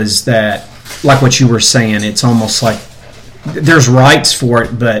it was that, like what you were saying, it's almost like there's rights for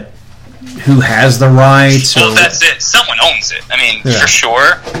it, but who has the rights? Well, that's it. Someone owns it. I mean, for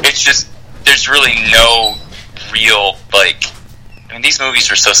sure. It's just there's really no real these movies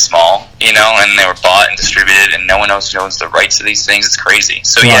are so small, and they were bought and distributed, and no one else knows the rights to these things. It's crazy.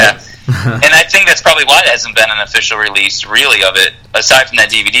 So yeah, and I think that's probably why there hasn't been an official release really of it, aside from that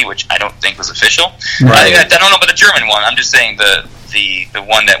DVD, which I don't think was official. Right. I don't know about the German one. I'm just saying the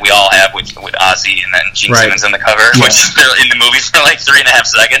one that we all have with Ozzy and then Gene Simmons on the cover, which is in the movie for like 3.5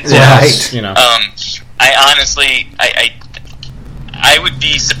 seconds. Right. I honestly, I would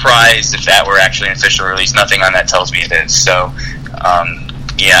be surprised if that were actually an official release. Nothing on that tells me it is. So,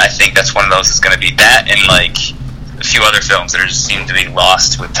 I think that's one of those that's going to be that, and like a few other films that just seem to be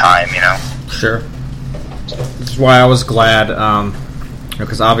lost with time. Sure. This is why I was glad,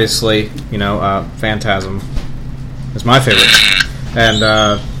 because obviously, Phantasm is my favorite. And,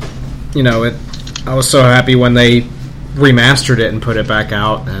 I was so happy when they remastered it and put it back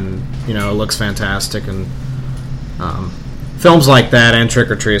out, and, it looks fantastic. And films like that, and Trick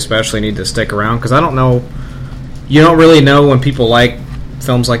or Treat especially, need to stick around, because you don't really know when people like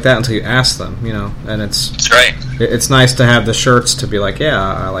films like that until you ask them, and That's right. It's nice to have the shirts to be like, yeah,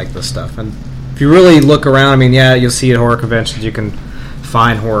 I like this stuff. And if you really look around, you'll see at horror conventions, you can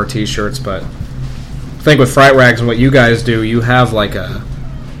find horror t-shirts, but I think with Fright Rags and what you guys do, you have like a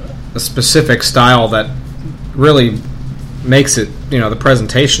specific style that really makes it, the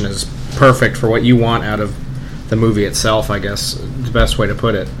presentation is perfect for what you want out of the movie itself, I guess, is the best way to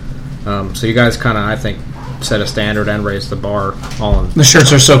put it. So you guys kind of, I think, set a standard and raise the bar. The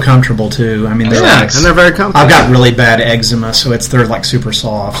shirts are so comfortable too. And they're very comfortable. I've got really bad eczema, so they're like super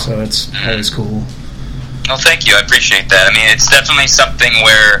soft, so it's always cool. Well, thank you. I appreciate that. It's definitely something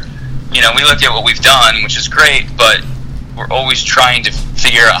where, we look at what we've done, which is great, but we're always trying to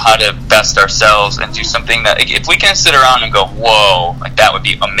figure out how to best ourselves and do something that, if we can sit around and go, whoa, like that would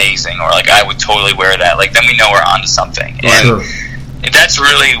be amazing. amazing, or like I would totally wear that. Like then we know we're onto something. Sure. And that's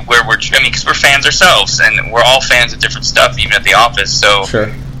really where because we're fans ourselves, and we're all fans of different stuff, even at the office. So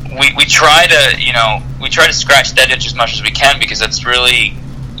Sure. we try to scratch that itch as much as we can, because that's really,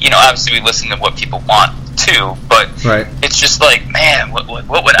 obviously we listen to what people want too, but Right. it's just like, man, what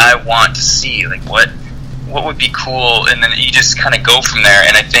would I want to see? Like what would be cool? And then you just kind of go from there.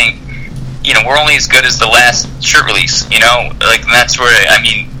 And I think, we're only as good as the last shirt release, like, and that's where,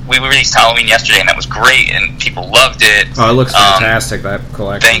 we released Halloween yesterday, and that was great, and people loved it. Oh, it looks fantastic, that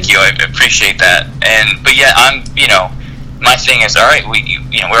collection. Thank you, I appreciate that. But yeah, my thing is, all right,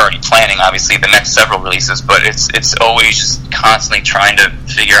 we're already planning, obviously, the next several releases, but it's always just constantly trying to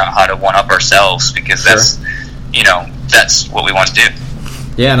figure out how to one-up ourselves, because that's, that's what we want to do.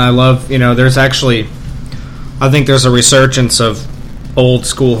 Yeah, and I love, there's actually, I think there's a resurgence of old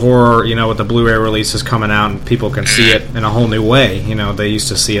school horror, with the Blu-ray releases coming out, and people can see it in a whole new way. They used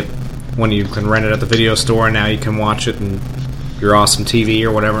to see it when you can rent it at the video store, and now you can watch it in your awesome TV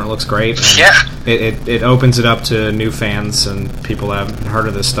or whatever, and it looks great. And yeah. It opens it up to new fans and people that haven't heard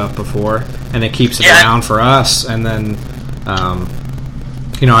of this stuff before, and it keeps it around for us. And then,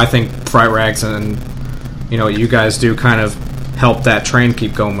 I think Fright Rags and, what you guys do kind of help that train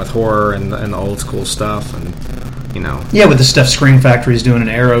keep going with horror and the old school stuff, and Yeah, with the stuff Screen Factory's doing and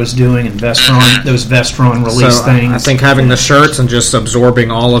Arrow's doing and Vestron, those Vestron release things. I think having the shirts and just absorbing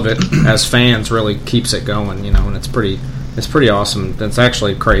all of it as fans really keeps it going, and it's pretty awesome. It's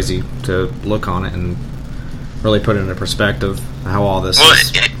actually crazy to look on it and really put it into perspective how all this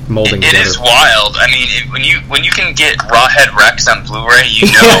is molding together. It is wild. I mean, when you can get Rawhead Rex on Blu-ray,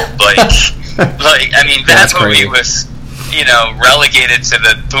 that movie was, relegated to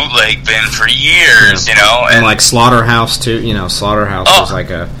the bootleg bin for years, and like Slaughterhouse too. Slaughterhouse was like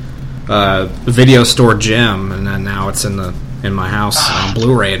a video store gem, and then now it's in my house on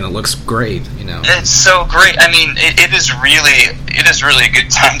Blu-ray, and it looks great. It's so great. I mean, it is really a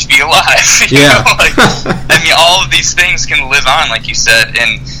good time to be alive. Yeah. All of these things can live on, like you said,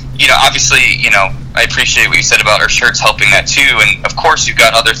 and obviously, I appreciate what you said about our shirts helping that too, and of course you've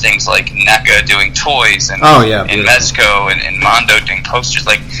got other things like NECA doing toys, and and Mezco and Mondo doing posters,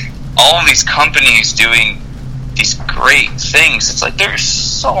 like all of these companies doing these great things. It's like there's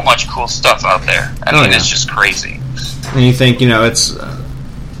so much cool stuff out there. It's just crazy. And you think, it's,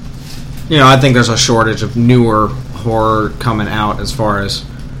 I think there's a shortage of newer horror coming out as far as,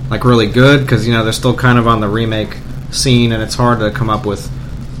 like, really good, because, they're still kind of on the remake scene, and it's hard to come up with,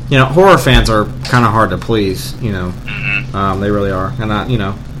 horror fans are kind of hard to please, Mm-hmm. They really are. And,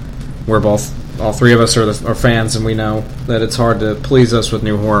 we're all three of us are fans, and we know that it's hard to please us with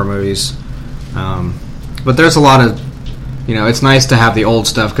new horror movies. But there's a lot of, it's nice to have the old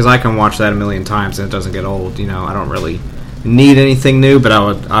stuff, because I can watch that a million times and it doesn't get old. I don't really need anything new, but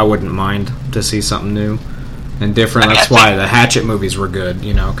I wouldn't mind to see something new and different. That's why the Hatchet movies were good,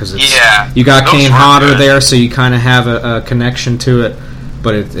 because you got Kane Hodder there, so you kind of have a connection to it,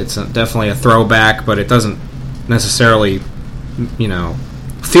 but it's definitely a throwback, but it doesn't necessarily,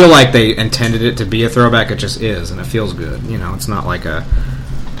 feel like they intended it to be a throwback. It just is, and it feels good. It's not like it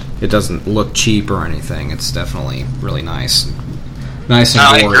doesn't look cheap or anything. It's definitely really nice and gory.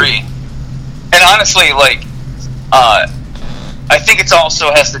 I agree. And honestly, I think it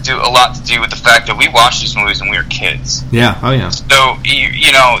also has a lot to do with the fact that we watched these movies when we were kids. Yeah, oh yeah. So,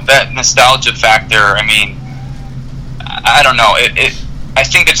 that nostalgia factor, I don't know. I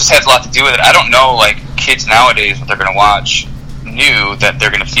think it just has a lot to do with it. I don't know, kids nowadays, what they're going to watch new, that they're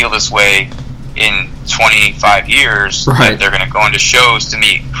going to feel this way in 25 years, right. That they're going to go into shows to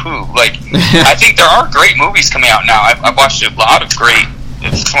meet who. I think there are great movies coming out now. I've watched a lot of great,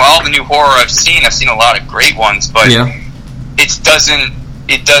 from all the new horror I've seen a lot of great ones, but it doesn't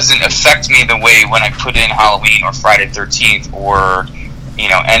affect me the way when I put in Halloween or Friday the 13th or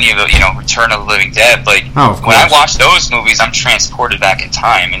any of the Return of the Living Dead. When I watch those movies, I'm transported back in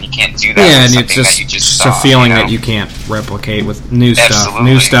time, and you can't do that. Yeah, with and it's just a feeling that you can't replicate with new stuff.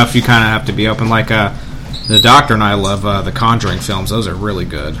 Absolutely. New stuff, you kind of have to be open. The Doctor and I love the Conjuring films; those are really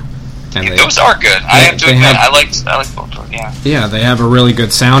good. And those are good. I have to admit, I like both. Yeah. Yeah, they have a really good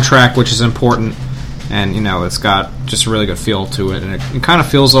soundtrack, which is important. And, it's got just a really good feel to it. And it kind of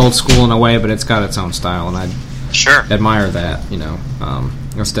feels old school in a way, but it's got its own style. And I admire that,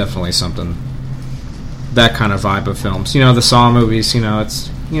 It's definitely something, that kind of vibe of films. The Saw movies, it's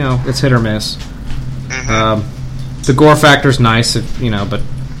hit or miss. Mm-hmm. The gore factor's nice, but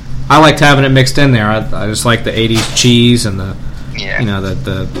I liked having it mixed in there. I just like the 80s cheese and the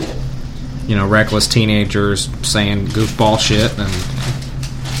reckless teenagers saying goofball shit and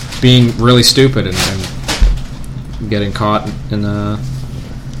being really stupid and getting caught in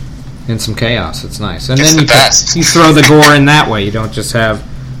in some chaos. It's nice. And It's then the best. you throw the gore in that way. You don't just have,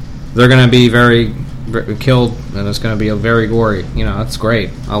 they're going to be very killed, and it's going to be a very gory. That's great.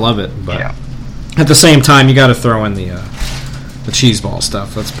 I love it. But Yeah. at the same time, you got to throw in the cheese ball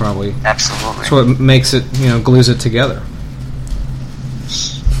stuff. That's probably Absolutely. that's what makes it, glues it together.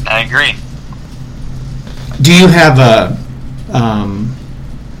 I agree. Do you have a?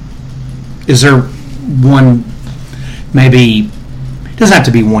 Is there one? Maybe it doesn't have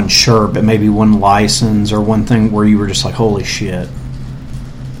to be one shirt, but maybe one license or one thing where you were just like, "Holy shit!"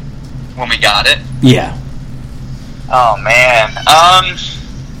 When we got it. Yeah. Oh man.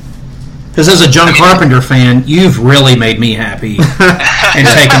 Because as a John Carpenter fan, you've really made me happy and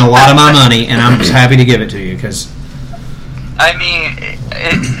taken a lot of my money, and I'm just happy to give it to you. Because I mean,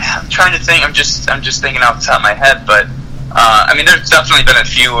 I'm trying to think. I'm just thinking off the top of my head, but there's definitely been a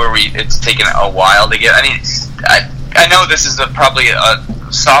few where it's taken a while to get. I mean, I know this is probably a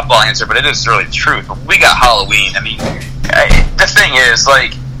softball answer, but it is really the truth. We got Halloween. I mean, the thing is,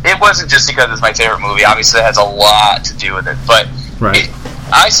 like, it wasn't just because it's my favorite movie. Obviously, it has a lot to do with it, but Right.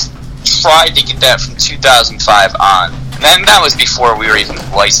 I tried to get that from 2005 on. And that was before we were even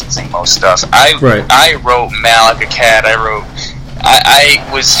licensing most stuff. I wrote Malik a Cat. I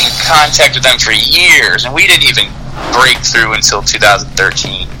was in contact with them for years, and we didn't even break through until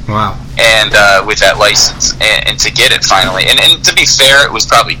 2013. Wow. And with that license, and to get it finally. And to be fair, it was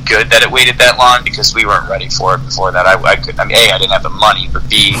probably good that it waited that long because we weren't ready for it before that. A, I didn't have the money, but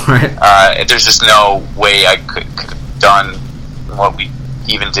B, there's just no way I could have done what we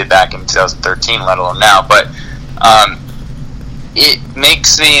even did back in 2013, let alone now. But it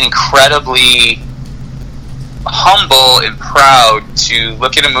makes me incredibly humble and proud to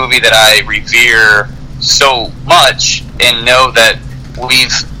look at a movie that I revere so much and know that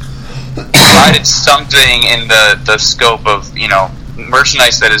we've provided something in the scope of,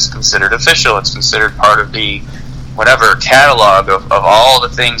 merchandise that is considered official. It's considered part of the whatever catalog of all the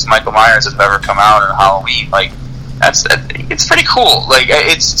things Michael Myers has ever come out on Halloween. Like, it's pretty cool. Like,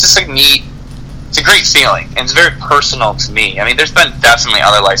 it's just a neat, it's a great feeling, and it's very personal to me. I mean, there's been definitely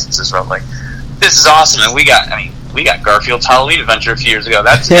other licenses where I'm like, this is awesome, and we got Garfield's Halloween Adventure a few years ago.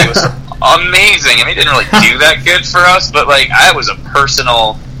 That to me was amazing. I mean, it didn't really do that good for us, but like, it was a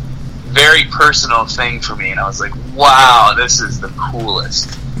very personal thing for me, and I was like, wow, this is the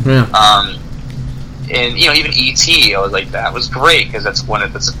coolest. Yeah. And even E.T., I was like, that was great because that's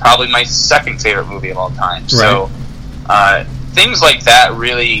probably my second favorite movie of all time. Right. So things like that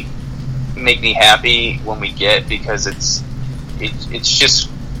really make me happy when we get, because it's just,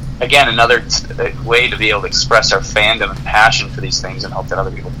 again, another way to be able to express our fandom and passion for these things and hope that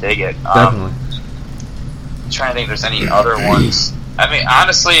other people dig it. Definitely. I'm trying to think if there's any other ones. I mean,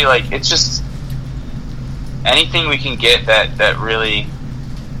 honestly, like, it's just anything we can get that really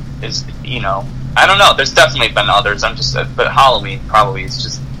is, I don't know. There's definitely been others. But Halloween probably is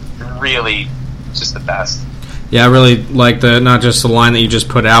just really just the best. Yeah, I really like not just the line that you just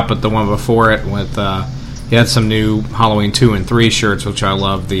put out, but the one before it with he had some new Halloween 2 and 3 shirts, which I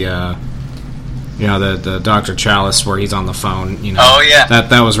love. The the Dr. Chalice where he's on the phone. Oh yeah,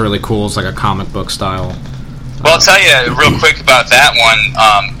 that was really cool. It's like a comic book style. Well, I'll tell you real quick about that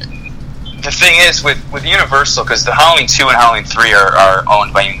one. The thing is with Universal, because the Halloween 2 and Halloween 3 are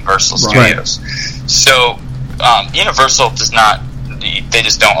owned by Universal Studios. So Universal does not. They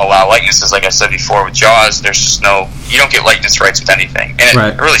just don't allow likenesses. Like I said before with Jaws, there's just you don't get likeness rights with anything, and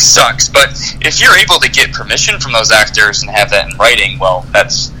it really sucks. But if you're able to get permission from those actors and have that in writing, well,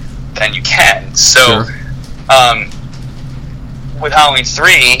 then you can. So with Halloween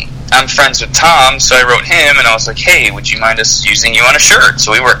 3, I'm friends with Tom, so I wrote him, and I was like, hey, would you mind us using you on a shirt?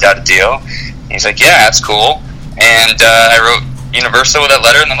 So we worked out a deal. And he's like, yeah, that's cool. And I wrote Universal with that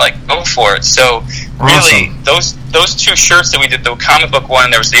letter, and they're like, go for it. So really, those two shirts that we did, the comic book one,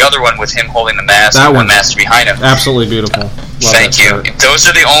 and there was the other one with him holding the mask, and the mask behind him. Absolutely beautiful. Thank you. Those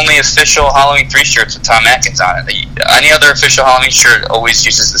are the only official Halloween 3 shirts with Tom Atkins on it. Any other official Halloween shirt always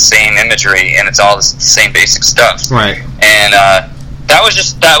uses the same imagery, and it's all the same basic stuff. Right. And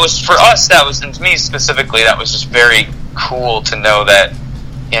that was for us, and to me specifically, that was just very cool to know that,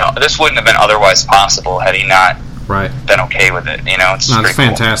 this wouldn't have been otherwise possible had he not been okay with it. It's a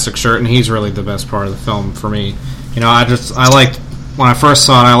fantastic shirt, and he's really the best part of the film for me. I liked, when I first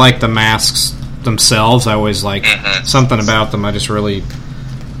saw it, I liked the masks themselves. I always liked something about them. I just really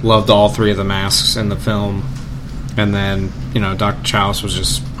loved all three of the masks in the film. And then, Dr. Chalice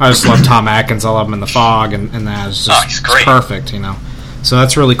was I just love Tom Atkins. I love him in The Fog, and that is just perfect, So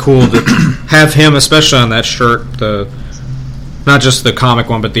that's really cool to have him, especially on that shirt, not just the comic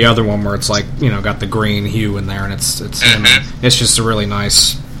one, but the other one where it's like, got the green hue in there, and it's him. It's just a really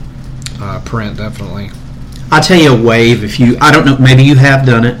nice print, definitely. I'll tell you a wave. I don't know, maybe you have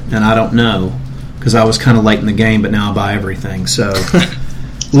done it, and I don't know, because I was kind of late in the game, but now I buy everything. So,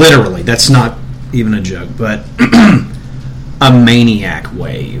 literally, that's not even a joke, but a Maniac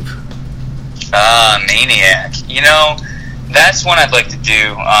wave. Maniac. That's one I'd like to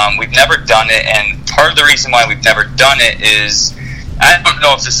do. We've never done it, and part of the reason why we've never done it is, I don't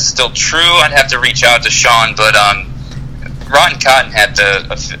know if this is still true. I'd have to reach out to Sean, but Rotten Cotton had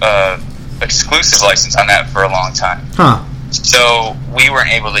the exclusive license on that for a long time. Huh. So we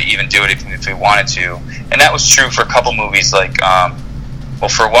weren't able to even do it even if we wanted to. And that was true for a couple movies, like,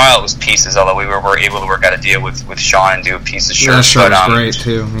 for a while it was Pieces, although we were able to work out a deal with Sean and do a piece of shirt. That shirt was great,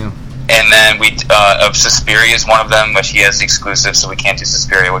 too, yeah. And then of Suspiria is one of them, but he has the exclusive, so we can't do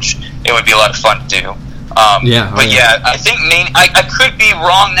Suspiria, which it would be a lot of fun to do. I think I could be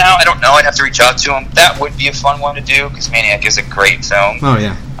wrong now. I don't know. I'd have to reach out to him. That would be a fun one to do, because Maniac is a great film. Oh,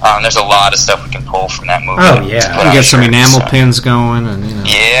 yeah. There's a lot of stuff we can pull from that movie. Oh, yeah. You get some enamel pins going, and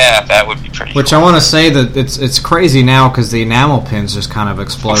Yeah, that would be pretty Which cool. I want to say that it's crazy now, because the enamel pins just kind of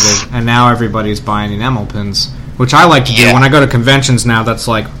exploded, and now everybody's buying enamel pins, which I like to do. When I go to conventions now, that's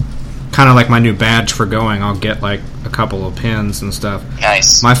like kind of like my new badge for going. I'll get like a couple of pins and stuff.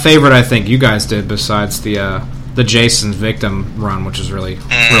 Nice. My favorite, I think, you guys did, besides the Jason's Victim run, which is really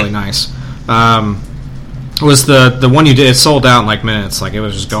nice, was the one you did. It sold out in like minutes. Like, it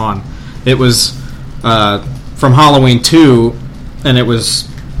was just gone. It was from Halloween 2, and it was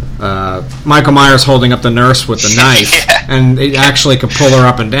Michael Myers holding up the nurse with the knife, and it actually could pull her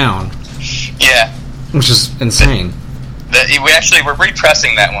up and down. Yeah. Which is insane. We're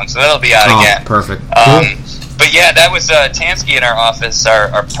repressing that one, so that'll be out again. Perfect. But yeah, that was Tansky in our office, our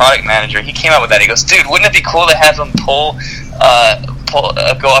product manager. He came up with that. He goes, "Dude, wouldn't it be cool to have him go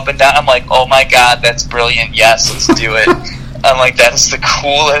up and down?" I'm like, "Oh my god, that's brilliant! Yes, let's do it." I'm like, "That is the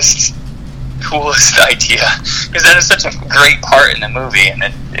coolest idea," because that is such a great part in the movie, and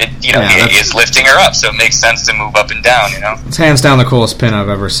he is lifting her up, so it makes sense to move up and down. It's hands down the coolest pin I've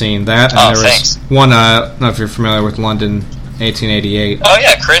ever seen. That, and there was one. I don't know if you're familiar with London 1888. Oh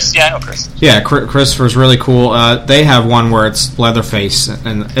yeah, Chris. Yeah, I know Chris. Yeah, Christopher's really cool. They have one where it's Leatherface,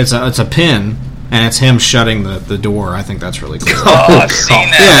 and it's a pin, and it's him shutting the door. I think that's really cool. Oh, I've seen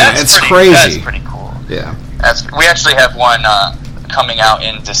that. Yeah, it's crazy. That's pretty cool. Yeah. We actually have one coming out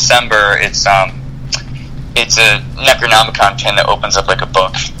in December. It's a Necronomicon pin that opens up like a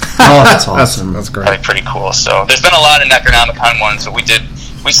book. Oh, that's awesome. That's great. That'd be pretty cool. So there's been a lot of Necronomicon ones that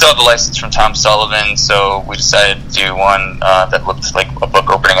we still have the license from Tom Sullivan, so we decided to do one that looked like a book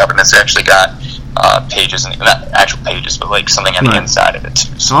opening up, and it's actually got pages, not actual pages, but like something on the inside of it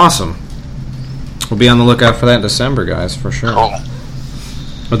too. So. Awesome. We'll be on the lookout for that in December, guys, for sure. Cool.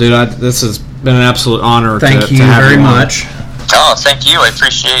 Well, dude, this has been an absolute honor. Thank you have very you much. Oh, thank you. I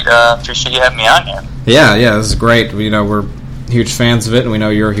appreciate you having me on here. Yeah, this is great. We're huge fans of it, and we know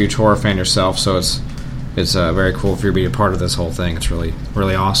you're a huge horror fan yourself, so it's very cool for you to be a part of this whole thing. It's really,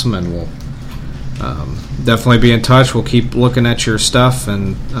 really awesome, and we'll definitely be in touch. We'll keep looking at your stuff,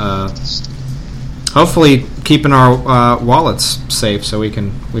 and hopefully keeping our wallets safe so we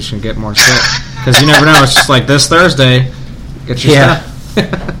can get more stuff. Because you never know. It's just like this Thursday, get your stuff. I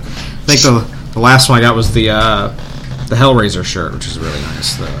think the last one I got was the Hellraiser shirt, which is really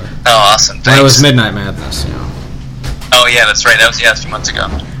nice. Awesome! Thanks. That was Midnight Madness. Oh yeah, that's right. That was a few months ago.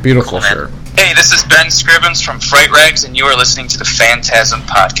 Beautiful cool, shirt. Hey, this is Ben Scribbins from Fright Rags, and you are listening to the Phantasm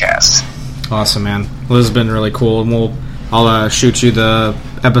Podcast. Awesome, man. Well, this has been really cool, and I'll shoot you the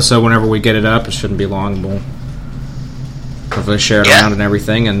episode whenever we get it up. It shouldn't be long. We'll hopefully share it around and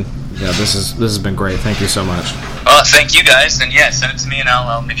everything. And this has been great. Thank you so much. Oh, thank you guys, and send it to me, and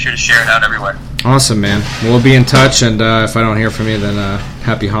I'll make sure to share it out everywhere. Awesome, man. We'll be in touch, and if I don't hear from you, then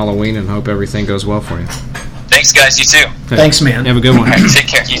happy Halloween, and hope everything goes well for you. Thanks, guys. You too. Okay. Thanks, man. Have a good one. Right, take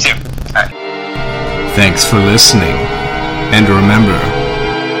care. You too. All right. Thanks for listening, and remember,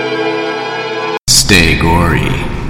 stay gory.